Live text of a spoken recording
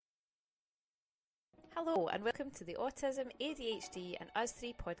Hello and welcome to the Autism, ADHD and Us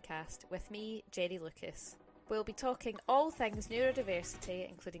 3 podcast with me, Jenny Lucas. We'll be talking all things neurodiversity,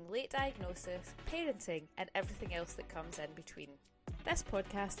 including late diagnosis, parenting and everything else that comes in between. This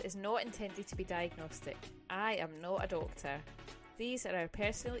podcast is not intended to be diagnostic. I am not a doctor. These are our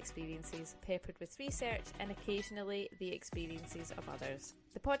personal experiences, peppered with research and occasionally the experiences of others.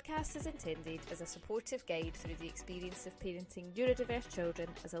 The podcast is intended as a supportive guide through the experience of parenting neurodiverse children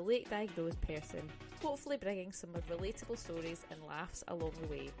as a late diagnosed person, hopefully bringing some more relatable stories and laughs along the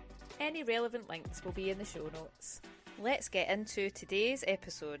way. Any relevant links will be in the show notes. Let's get into today's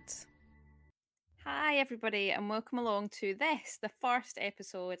episode. Hi everybody and welcome along to the first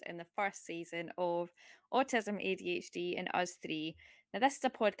episode in the first season of Autism, ADHD and Us 3. Now this is a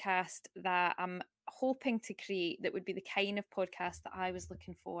podcast that I'm hoping to create that would be the kind of podcast that I was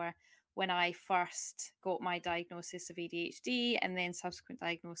looking for when I first got my diagnosis of ADHD and then subsequent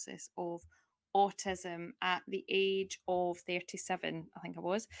diagnosis of autism at the age of 37, I think I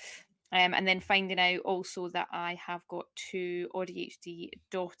was. And then finding out also that I have got two ADHD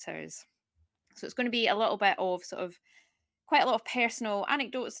daughters. So it's going to be a little bit of quite a lot of personal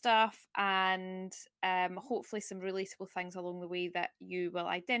anecdote stuff and hopefully some relatable things along the way that you will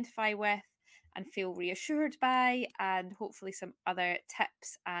identify with and feel reassured by, and hopefully some other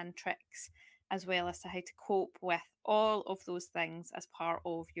tips and tricks as well as to how to cope with all of those things as part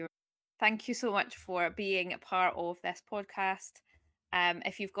of your... Thank you so much for being a part of this podcast.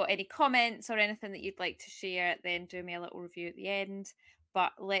 If you've got any comments or anything that you'd like to share, then do me a little review at the end.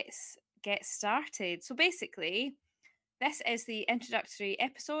 But let's get started. So basically, this is the introductory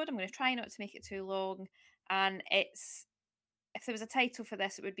episode. I'm going to try not to make it too long. And if there was a title for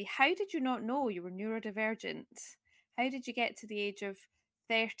this, it would be, How did you not know you were neurodivergent? How did you get to the age of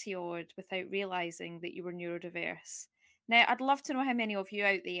 30 odd without realising that you were neurodiverse? Now, I'd love to know how many of you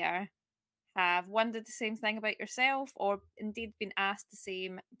out there have wondered the same thing about yourself or indeed been asked the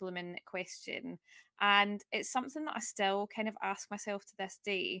same blooming question. And it's something that I still kind of ask myself to this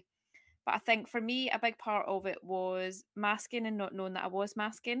day. But I think for me, a big part of it was masking and not knowing that I was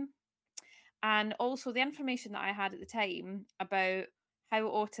masking. And also the information that I had at the time about how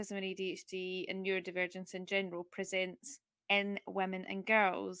autism and ADHD and neurodivergence in general presents in women and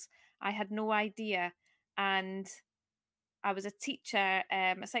girls. I had no idea. And I was a teacher,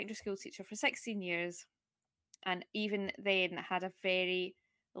 a secondary school teacher for 16 years. And even then had a very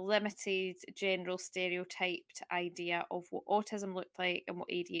limited, general stereotyped idea of what autism looked like and what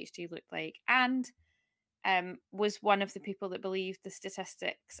ADHD looked like, and was one of the people that believed the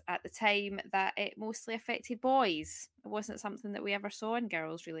statistics at the time that it mostly affected boys. It wasn't something that we ever saw in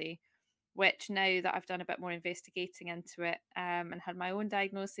girls, really, which now that I've done a bit more investigating into it and had my own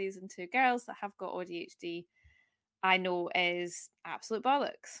diagnoses in two girls that have got ADHD, I know is absolute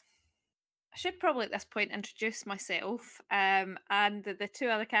bollocks. I should probably at this point introduce myself and the two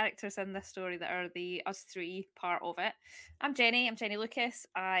other characters in this story that are the Us 3 part of it. I'm Jenny Lucas.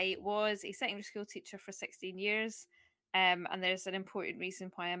 I was a secondary school teacher for 16 years. And there's an important reason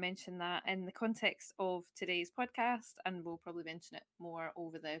why I mention that in the context of today's podcast, and we'll probably mention it more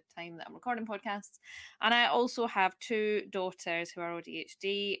over the time that I'm recording podcasts. And I also have two daughters who are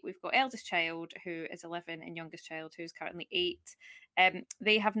ADHD. We've got eldest child who is 11 and youngest child who's currently 8.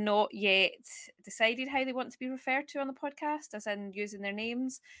 They have not yet decided how they want to be referred to on the podcast, as in using their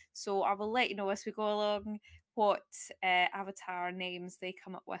names. So I will let you know as we go along what avatar names they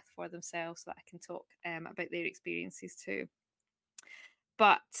come up with for themselves so that I can talk about their experiences too.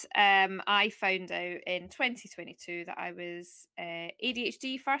 But I found out in 2022 that I was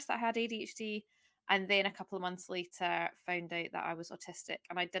ADHD first, that I had ADHD, and then a couple of months later found out that I was autistic.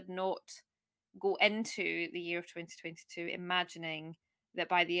 And I did not go into the year of 2022 imagining that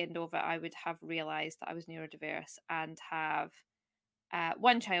by the end of it I would have realised that I was neurodiverse and have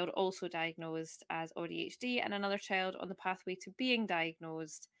one child also diagnosed as ADHD and another child on the pathway to being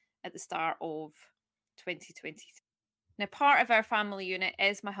diagnosed at the start of 2023. Now, part of our family unit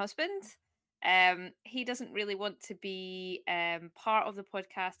is my husband. He doesn't really want to be part of the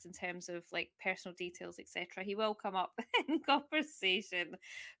podcast in terms of like personal details, etc. He will come up in conversation,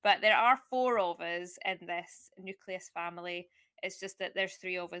 but there are 4 of us in this nucleus family. It's just that there's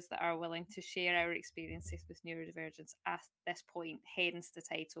 3 of us that are willing to share our experiences with neurodivergence at this point, hence the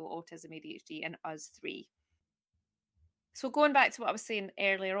title Autism, ADHD and Us 3. So going back to what I was saying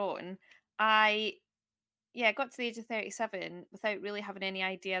earlier on, I got to the age of 37 without really having any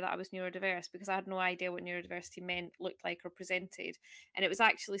idea that I was neurodiverse, because I had no idea what neurodiversity meant, looked like, or presented. And it was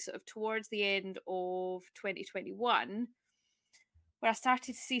actually sort of towards the end of 2021 where I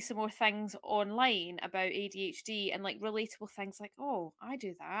started to see some more things online about ADHD and like relatable things like, oh, I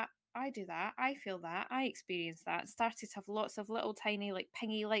do that. I do that. I feel that. I experience that. Started to have lots of little tiny, like,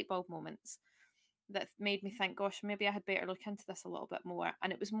 pingy light bulb moments that made me think, gosh, maybe I had better look into this a little bit more.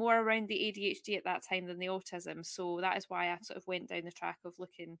 And it was more around the ADHD at that time than the autism. So that is why I sort of went down the track of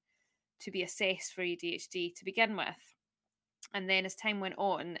looking to be assessed for ADHD to begin with. And then as time went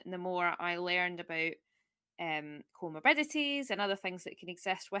on, the more I learned about comorbidities and other things that can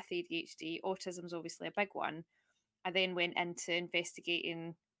exist with ADHD, autism is obviously a big one. I then went into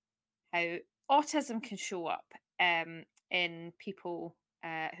investigating how autism can show up in people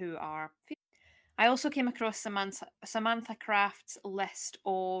who are. I also came across Samantha Craft's list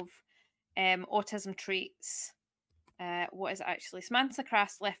of autism traits. What is it actually? Samantha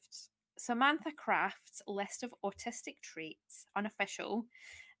Craft's list of autistic traits, unofficial,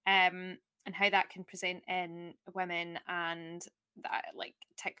 and how that can present in women, and that like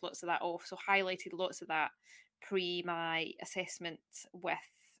ticked lots of that off. So highlighted lots of that pre my assessment with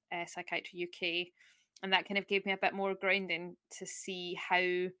Psychiatry UK, and that kind of gave me a bit more grounding to see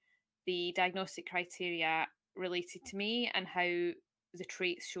how the diagnostic criteria related to me and how the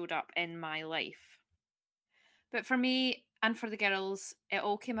traits showed up in my life. But for me and for the girls, it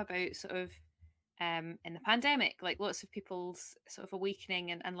all came about sort of in the pandemic. Like lots of people's sort of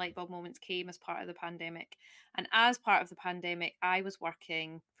awakening and light bulb moments came as part of the pandemic. And as part of the pandemic, I was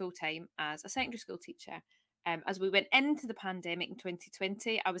working full time as a secondary school teacher. As we went into the pandemic in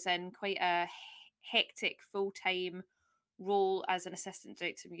 2020, I was in quite a hectic full time role as an assistant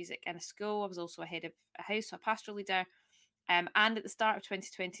director of music in a school. I was also a head of a house, so a pastoral leader. And at the start of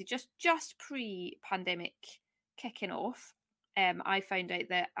 2020, just pre-pandemic kicking off, I found out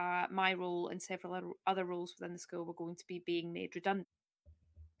that my role and several other roles within the school were going to be being made redundant.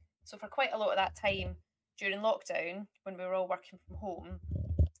 So for quite a lot of that time during lockdown, when we were all working from home,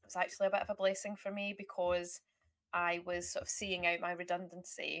 it was actually a bit of a blessing for me because I was sort of seeing out my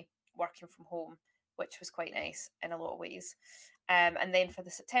redundancy working from home, which was quite nice in a lot of ways. And then for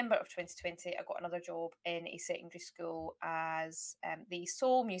the September of 2020, I got another job in a secondary school as the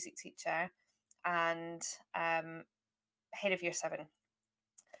sole music teacher and head of year 7.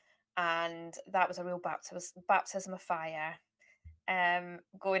 And that was a real baptism of fire.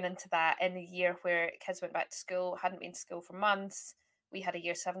 Going into that in the year where kids went back to school, hadn't been to school for months. We had a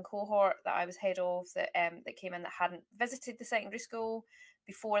year 7 cohort that I was head of that came in that hadn't visited the secondary school.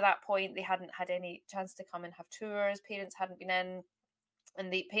 Before that point, they hadn't had any chance to come and have tours. Parents hadn't been in,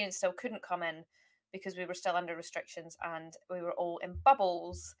 and the parents still couldn't come in because we were still under restrictions and we were all in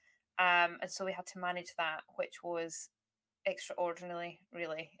bubbles. And so we had to manage that, which was extraordinary,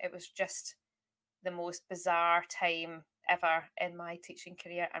 really. It was just the most bizarre time ever in my teaching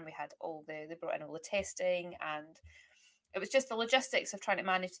career, and we had they brought in all the testing, and it was just the logistics of trying to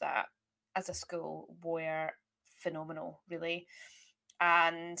manage that as a school were phenomenal, really.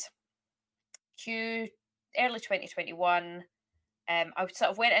 And early 2021, I sort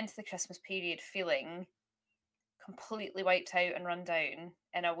of went into the Christmas period feeling completely wiped out and run down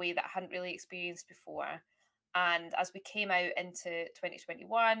in a way that I hadn't really experienced before. And as we came out into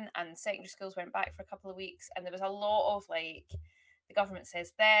 2021 and secondary schools went back for a couple of weeks, and there was a lot of like, the government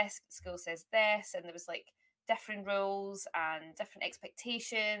says this, school says this, and there was like different rules and different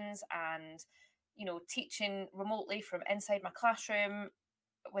expectations, and teaching remotely from inside my classroom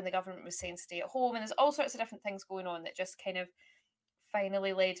when the government was saying stay at home, and there's all sorts of different things going on that just kind of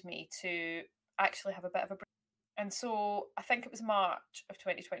finally led me to actually have a bit of a break. And so I think it was March of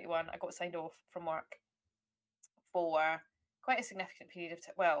 2021 I got signed off from work for quite a significant period of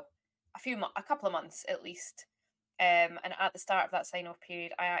time. Well, a couple of months at least. And at the start of that sign-off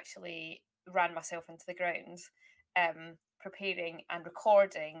period, I actually ran myself into the ground, preparing and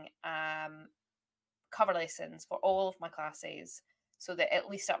recording cover lessons for all of my classes, so that at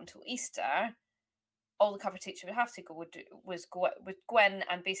least up until Easter, all the cover teacher would have to would go in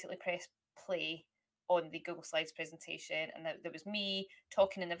and basically press play on the Google Slides presentation, and there was me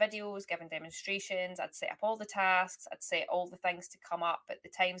talking in the videos, giving demonstrations. I'd set up all the tasks, I'd set all the things to come up at the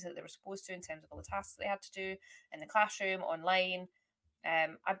times that they were supposed to in terms of all the tasks they had to do in the classroom, online.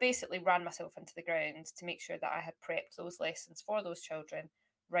 I basically ran myself into the ground to make sure that I had prepped those lessons for those children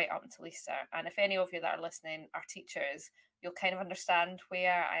right up until Easter. And if any of you that are listening are teachers, you'll kind of understand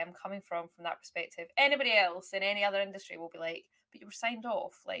where I am coming from that perspective. Anybody else in any other industry will be like, but you were signed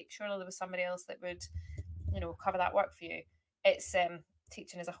off. Like, surely there was somebody else that would, cover that work for you. It's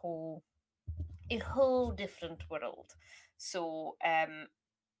teaching is a whole different world. So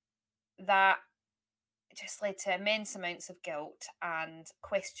that just led to immense amounts of guilt and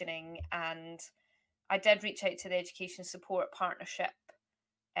questioning. And I did reach out to the Education Support Partnership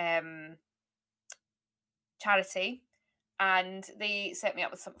charity, and they set me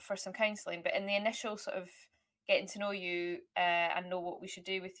up with for some counselling. But in the initial sort of getting to know you and know what we should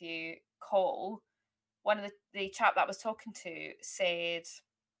do with you call, one of the chap that I was talking to said,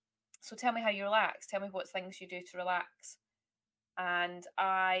 so tell me how you relax. Tell me what things you do to relax. And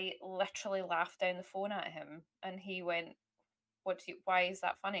I literally laughed down the phone at him, and he went, why is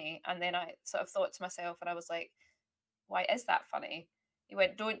that funny? And then I sort of thought to myself, and I was like, why is that funny? He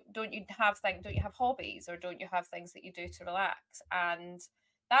went, don't you have hobbies, or don't you have things that you do to relax? And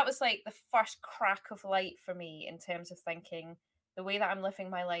that was like the first crack of light for me in terms of thinking the way that I'm living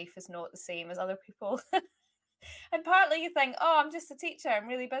my life is not the same as other people. And partly you think, oh, I'm just a teacher, I'm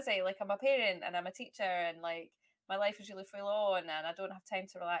really busy, like I'm a parent and I'm a teacher, and like my life is really full on and I don't have time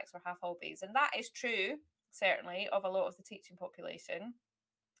to relax or have hobbies. And that is true, certainly, of a lot of the teaching population.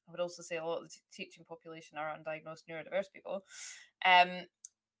 I would also say a lot of the teaching population are undiagnosed neurodiverse people.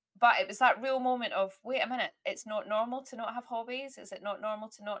 But it was that real moment of, wait a minute, it's not normal to not have hobbies? Is it not normal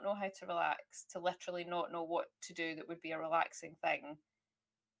to not know how to relax? To literally not know what to do that would be a relaxing thing?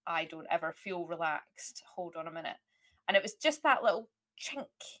 I don't ever feel relaxed. Hold on a minute. And it was just that little chink.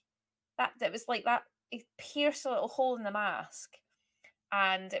 That it was like that, it pierced a little hole in the mask.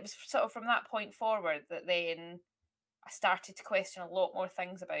 And it was sort of from that point forward that then I started to question a lot more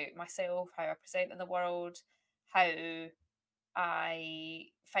things about myself, how I present in the world, how I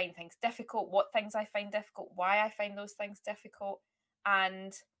find things difficult, what things I find difficult, why I find those things difficult,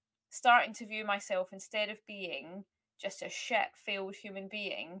 and starting to view myself, instead of being just a shit failed human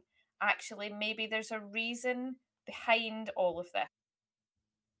being, actually maybe there's a reason behind all of this.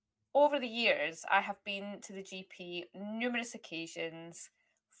 Over the years, I have been to the GP numerous occasions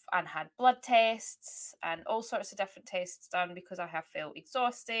and had blood tests and all sorts of different tests done because I have felt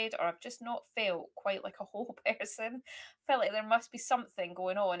exhausted, or I've just not felt quite like a whole person. Felt like there must be something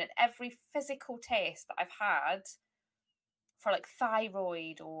going on. And every physical test that I've had for like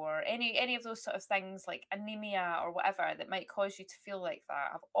thyroid or any of those sort of things, like anemia or whatever that might cause you to feel like that,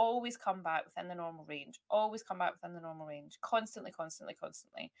 I've always come back within the normal range, constantly,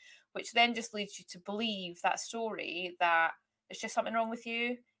 which then just leads you to believe that story that it's just something wrong with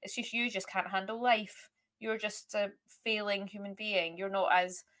you. It's just you just can't handle life. You're just a failing human being. You're not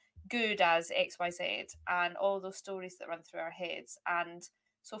as good as XYZ, and all those stories that run through our heads. And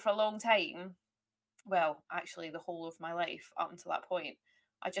so for a long time, well, actually the whole of my life up until that point,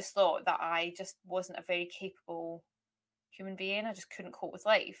 I just thought that I just wasn't a very capable human being. I just couldn't cope with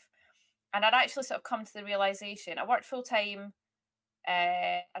life. And I'd actually sort of come to the realization, I worked full time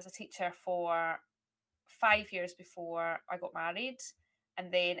as a teacher for 5 years before I got married.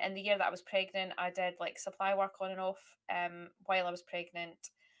 And then in the year that I was pregnant, I did like supply work on and off while I was pregnant.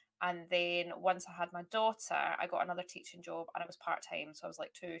 And then once I had my daughter, I got another teaching job, and it was part-time. So I was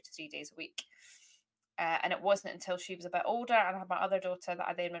like 2 to 3 days a week. And it wasn't until she was a bit older and I had my other daughter that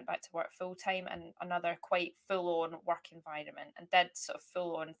I then went back to work full time in another quite full on work environment, and did sort of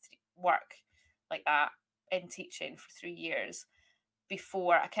full on work like that in teaching for 3 years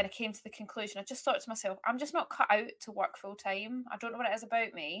before I kind of came to the conclusion. I just thought to myself, I'm just not cut out to work full time. I don't know what it is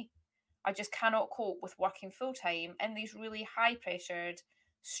about me. I just cannot cope with working full time in these really high pressured,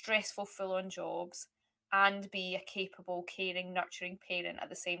 stressful, full on jobs and be a capable, caring, nurturing parent at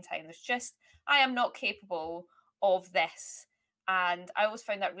the same time. I am not capable of this. And I always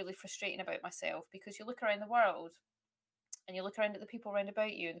found that really frustrating about myself, because you look around the world and you look around at the people around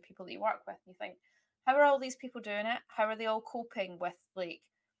about you and the people that you work with, and you think, how are all these people doing it? How are they all coping with like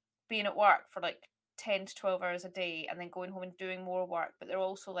being at work for like 10 to 12 hours a day and then going home and doing more work, but they're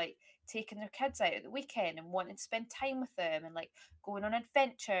also like taking their kids out at the weekend and wanting to spend time with them and like going on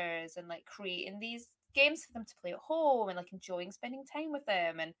adventures and like creating these games for them to play at home and like enjoying spending time with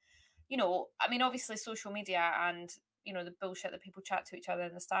them. And I mean, obviously social media and the bullshit that people chat to each other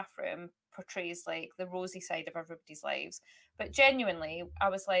in the staff room portrays like the rosy side of everybody's lives, but genuinely I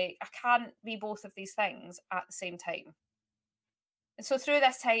was like, I can't be both of these things at the same time. And so through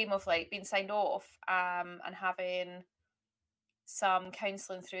this time of like being signed off and having some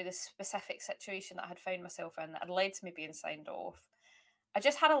counselling through this specific situation that I had found myself in that had led to me being signed off, I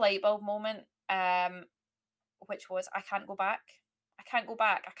just had a light bulb moment, which was, I can't go back. I can't go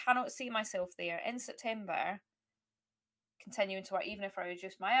back. I cannot see myself there in September continuing to work, even if I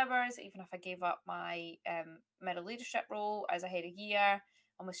reduced my hours, even if I gave up my middle leadership role as a head of year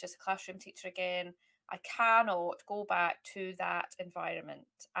and was just a classroom teacher again. I cannot go back to that environment.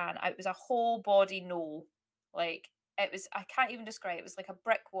 And it was a whole body no. Like, it was, I can't even describe it. It was like a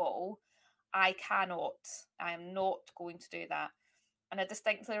brick wall. I am not going to do that. And I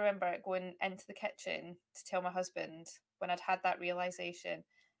distinctly remember going into the kitchen to tell my husband when I'd had that realization.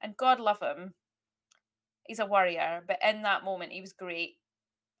 And God love him, he's a worrier, but in that moment, he was great.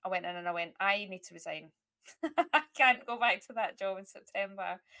 I went in and I went, I need to resign. I can't go back to that job in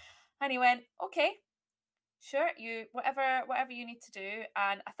September. And he went, okay, sure, you whatever you need to do.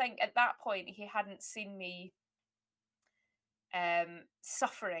 And I think at that point he hadn't seen me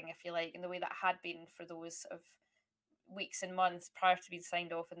suffering, if you like, in the way that I had been for those sort of weeks and months prior to being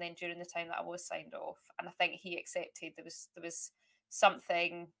signed off, and then during the time that I was signed off. And I think he accepted there was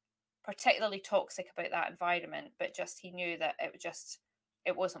something particularly toxic about that environment, but just he knew that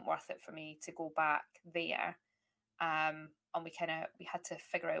it wasn't worth it for me to go back there. And we had to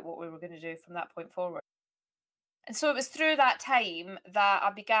figure out what we were going to do from that point forward. And so it was through that time that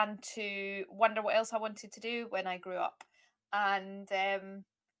I began to wonder what else I wanted to do when I grew up. And I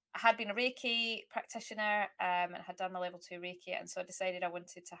had been a Reiki practitioner, and had done my level 2 Reiki. And so I decided I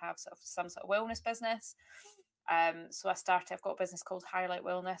wanted to have sort of some sort of wellness business. So I've got a business called Highlight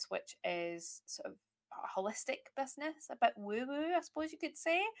Wellness, which is sort of a holistic business, a bit woo-woo, I suppose you could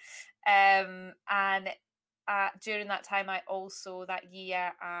say. And during that time, that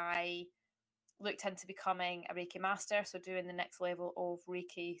year, I looked into becoming a Reiki master, so doing the next level of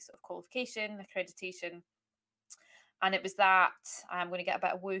Reiki sort of qualification, accreditation. And it was that, I'm going to get a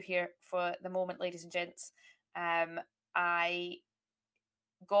bit of woo here for the moment, ladies and gents. I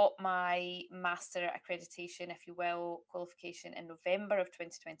got my master accreditation, if you will, qualification in November of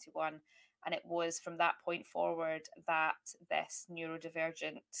 2021. And it was from that point forward that this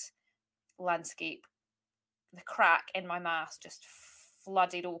neurodivergent landscape, the crack in my mask just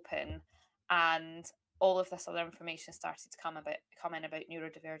flooded open, and all of this other information started to come in about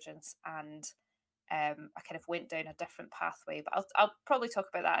neurodivergence. And I kind of went down a different pathway, but I'll probably talk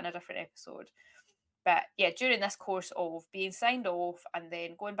about that in a different episode. But yeah, during this course of being signed off and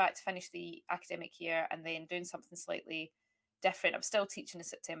then going back to finish the academic year and then doing something slightly different, I'm still teaching in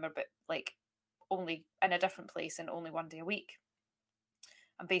September, but like only in a different place and only one day a week.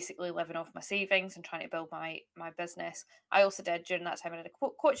 I'm basically living off my savings and trying to build my business. I also did, during that time, I did a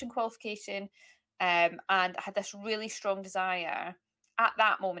coaching qualification, and I had this really strong desire at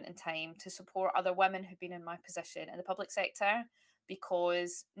that moment in time to support other women who'd been in my position in the public sector,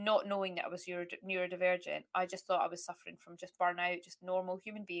 because not knowing that I was neurodivergent, I just thought I was suffering from just burnout, just normal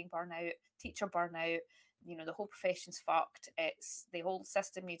human being burnout, teacher burnout. The whole profession's fucked. The whole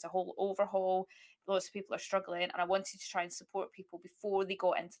system needs a whole overhaul. Lots of people are struggling, and I wanted to try and support people before they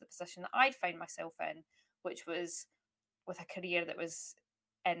got into the position that I'd found myself in, which was with a career that was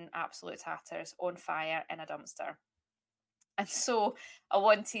in absolute tatters, on fire, in a dumpster. And so I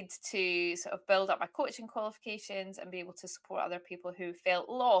wanted to sort of build up my coaching qualifications and be able to support other people who felt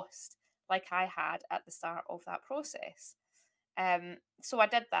lost, like I had at the start of that process. So I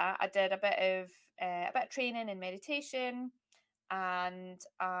did that. I did a bit of training in meditation, and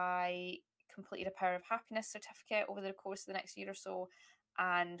I completed a Power of Happiness certificate over the course of the next year or so,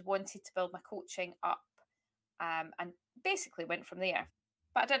 and wanted to build my coaching up, and basically went from there.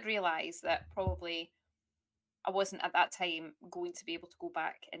 But I did realise that probably I wasn't at that time going to be able to go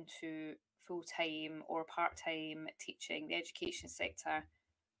back into full time or part time teaching. The education sector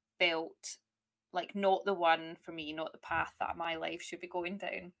felt like not the one for me, not the path that my life should be going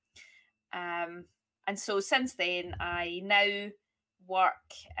down. And so since then, I now work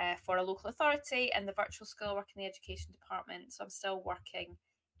for a local authority in the virtual school. I work in the education department, so I'm still working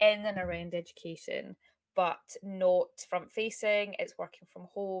in and around education, but not front facing. It's working from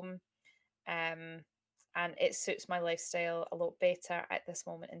home, and it suits my lifestyle a lot better at this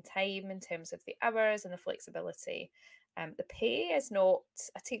moment in time in terms of the hours and the flexibility. The pay is not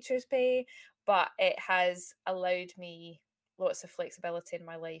a teacher's pay, but it has allowed me lots of flexibility in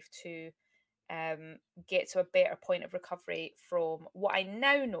my life to get to a better point of recovery from what I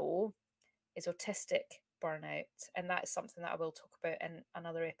now know is autistic burnout. And that is something that I will talk about in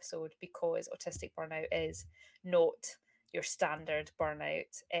another episode, because autistic burnout is not your standard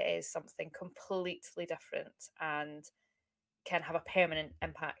burnout. It is something completely different and can have a permanent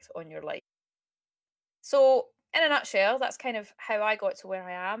impact on your life. So, in a nutshell, that's kind of how I got to where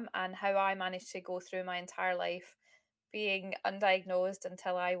I am and how I managed to go through my entire life being undiagnosed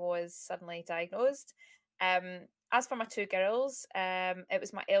until I was suddenly diagnosed. As for my two girls, it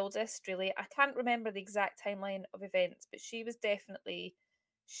was my eldest, really. I can't remember the exact timeline of events, but she was definitely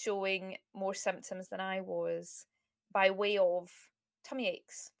showing more symptoms than I was, by way of tummy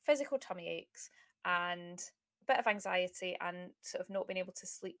aches, physical tummy aches, and a bit of anxiety, and sort of not being able to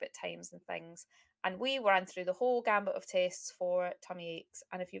sleep at times and things. And we ran through the whole gambit of tests for tummy aches.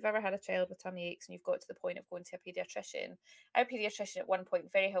 And if you've ever had a child with tummy aches and you've got to the point of going to a paediatrician, our paediatrician at one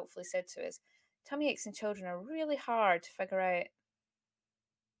point very helpfully said to us, tummy aches in children are really hard to figure out.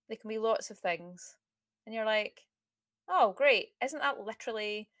 They can be lots of things. And you're like, oh, great. Isn't that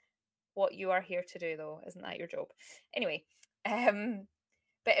literally what you are here to do, though? Isn't that your job? Anyway,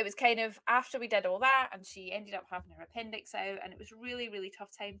 but it was kind of after we did all that, and she ended up having her appendix out, and it was really, really tough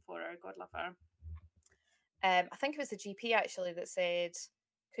time for her. God love her. I think it was the GP actually that said,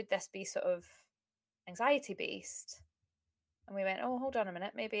 could this be sort of anxiety based? And we went, oh, hold on a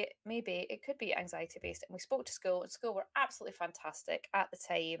minute, maybe it could be anxiety based. And we spoke to school, and school were absolutely fantastic at the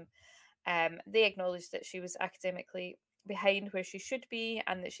time. They acknowledged that she was academically behind where she should be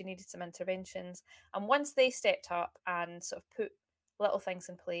and that she needed some interventions. And once they stepped up and sort of put little things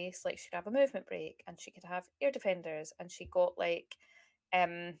in place, like she could have a movement break and she could have ear defenders, and she got like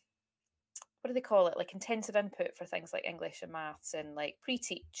what do they call it, like intensive input for things like English and maths and like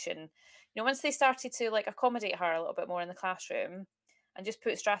pre-teach, and once they started to like accommodate her a little bit more in the classroom and just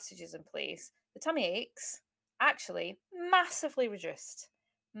put strategies in place, the tummy aches actually massively reduced.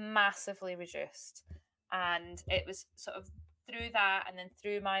 And it was sort of through that, and then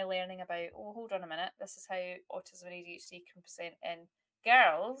through my learning about, oh, hold on a minute, this is how autism and ADHD can present in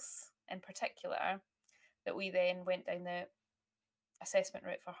girls in particular, that we then went down the assessment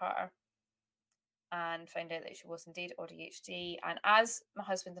route for her and found out that she was indeed ADHD. And as my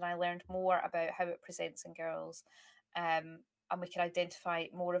husband and I learned more about how it presents in girls, and we could identify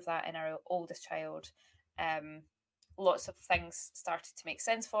more of that in our oldest child, lots of things started to make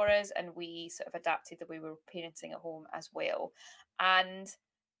sense for us, and we sort of adapted the way we were parenting at home as well. And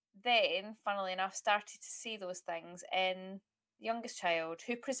then, funnily enough, started to see those things in the youngest child,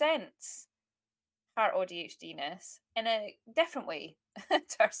 who presents her ADHD-ness in a different way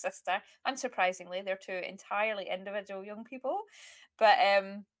to her sister. Unsurprisingly, they're two entirely individual young people. But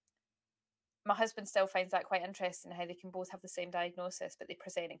my husband still finds that quite interesting, how they can both have the same diagnosis, but they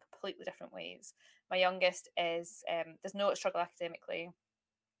present in completely different ways. My youngest is does not struggle academically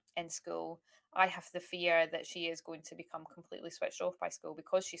in school. I have the fear that she is going to become completely switched off by school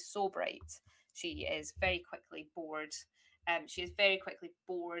because she's so bright. She is very quickly bored. She is very quickly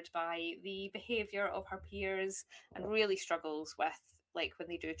bored by the behaviour of her peers and really struggles with like when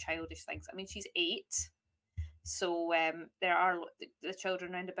they do childish things. I mean, she's 8, so there are the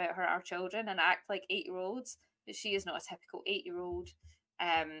children round about her are children and act like 8-year-olds, but she is not a typical 8-year-old.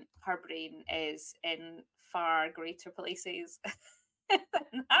 Her brain is in far greater places than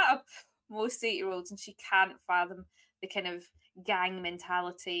that of most 8-year-olds, and she can't fathom the kind of gang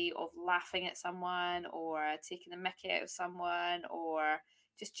mentality of laughing at someone or taking the mickey out of someone or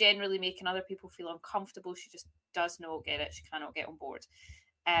just generally making other people feel uncomfortable. She just does not get it. She cannot get on board.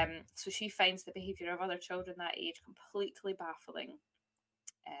 So she finds the behaviour of other children that age completely baffling,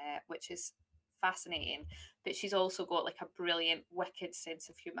 which is fascinating. But she's also got like a brilliant, wicked sense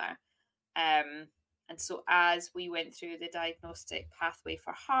of humour. And so as we went through the diagnostic pathway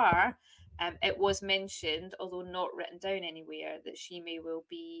for her, it was mentioned, although not written down anywhere, that she may well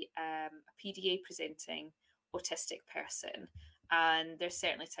be a PDA presenting autistic person. And there's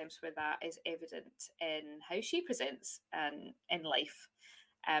certainly times where that is evident in how she presents in life.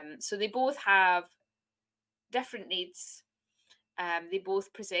 So they both have different needs. They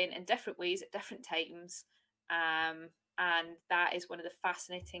both present in different ways at different times. And that is one of the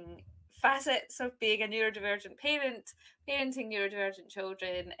fascinating facets of being a neurodivergent parent, parenting neurodivergent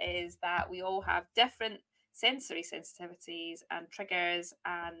children, is that we all have different sensory sensitivities and triggers,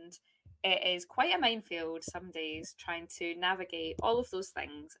 and it is quite a minefield some days trying to navigate all of those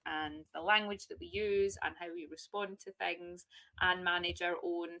things and the language that we use and how we respond to things and manage our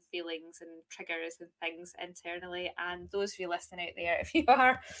own feelings and triggers and things internally. And those of you listening out there, if you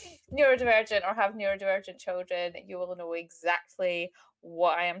are neurodivergent or have neurodivergent children, you will know exactly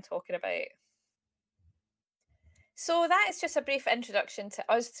what I am talking about. So that is just a brief introduction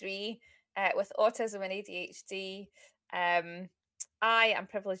to us three with autism and ADHD. I am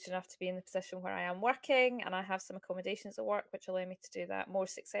privileged enough to be in the position where I am working, and I have some accommodations at work which allow me to do that more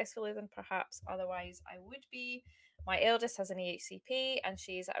successfully than perhaps otherwise I would be. My eldest has an EHCP, and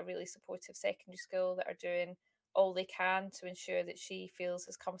she's at a really supportive secondary school that are doing all they can to ensure that she feels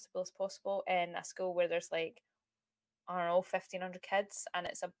as comfortable as possible in a school where there's like, I don't know, 1,500 kids, and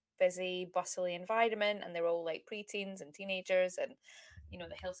it's a busy, bustly environment, and they're all like preteens and teenagers, and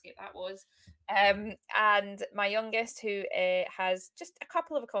the hellscape that was. And my youngest, who has just a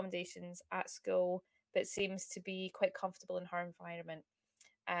couple of accommodations at school, but seems to be quite comfortable in her environment.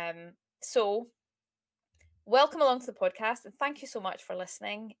 So welcome along to the podcast, and thank you so much for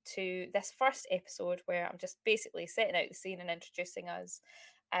listening to this first episode where I'm just basically setting out the scene and introducing us.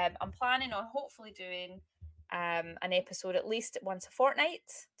 I'm planning on hopefully doing an episode at least once a fortnight,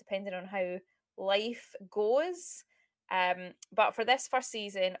 depending on how life goes. But for this first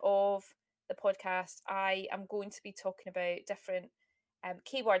season of the podcast, I am going to be talking about different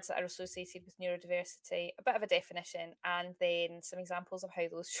keywords that are associated with neurodiversity, a bit of a definition, and then some examples of how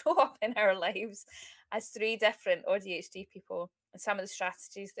those show up in our lives as 3 different ADHD people, and some of the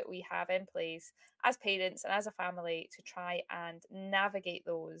strategies that we have in place as parents and as a family to try and navigate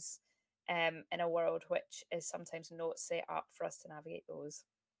those in a world which is sometimes not set up for us to navigate those.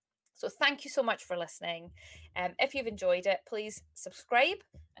 So thank you so much for listening. If you've enjoyed it, please subscribe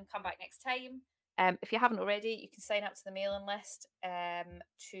and come back next time. If you haven't already, you can sign up to the mailing list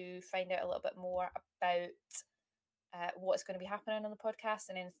to find out a little bit more about what's going to be happening on the podcast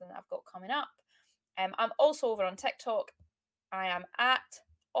and anything that I've got coming up. I'm also over on TikTok. I am at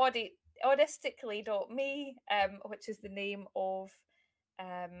audistically.me, which is the name of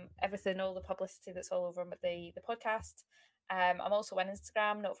everything, all the publicity that's all over the podcast. I'm also on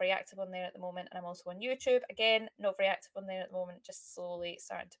Instagram, not very active on there at the moment, and I'm also on YouTube, again, not very active on there at the moment, just slowly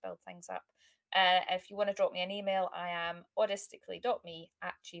starting to build things up. If you want to drop me an email, I am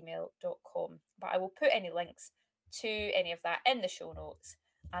audistically.me@gmail.com. But I will put any links to any of that in the show notes,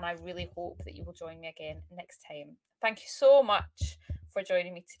 and I really hope that you will join me again next time. Thank you so much for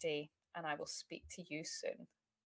joining me today, and I will speak to you soon.